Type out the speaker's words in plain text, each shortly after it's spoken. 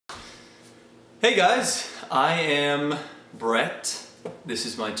Hey guys, I am Brett. This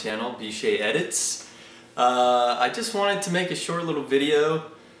is my channel, Bishay Edits. I just wanted to make a short little video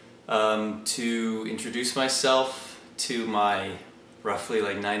to introduce myself to my roughly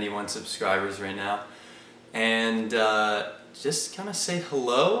like 91 subscribers right now, and just kind of say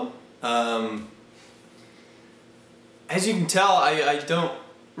hello. As you can tell, I don't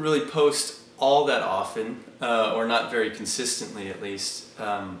really post all that often, or not very consistently at least.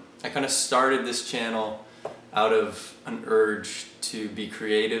 I kind of started this channel out of an urge to be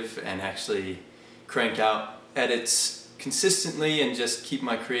creative and actually crank out edits consistently and just keep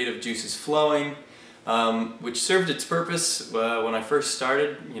my creative juices flowing, which served its purpose when I first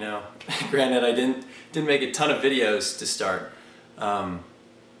started. You know, granted I didn't make a ton of videos to start, but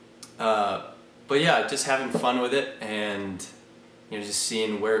yeah, just having fun with it and just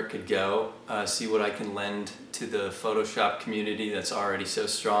seeing where it could go, see what I can lend to the Photoshop community that's already so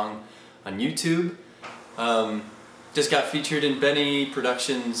strong on YouTube. Just got featured in Benny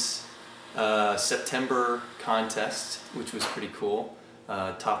Productions' September contest, which was pretty cool.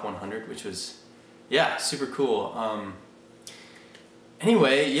 Top 100, which was, yeah, super cool.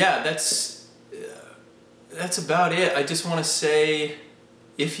 Anyway, yeah, that's about it. I just want to say,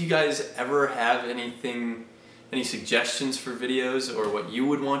 if you guys ever have any suggestions for videos or what you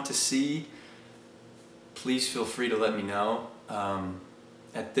would want to see, please feel free to let me know.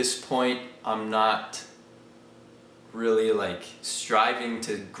 At this point, I'm not really like striving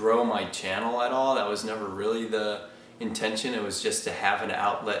to grow my channel at all. That was never really the intention. It was just to have an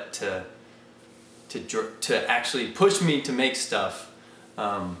outlet to actually push me to make stuff.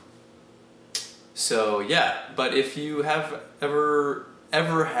 So yeah, but if you have ever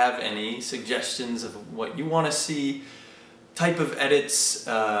have any suggestions of what you want to see, type of edits,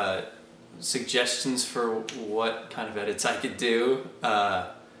 suggestions for what kind of edits I could do,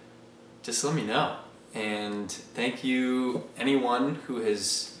 just let me know. And thank you anyone who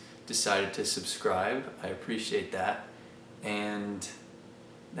has decided to subscribe. I appreciate that. And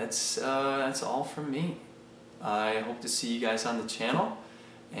that's all from me. I hope to see you guys on the channel,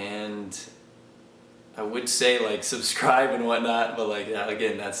 and I would say like subscribe and whatnot, but like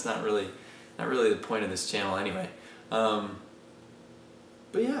again, that's not really the point of this channel anyway. But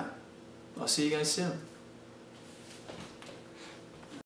yeah, I'll see you guys soon.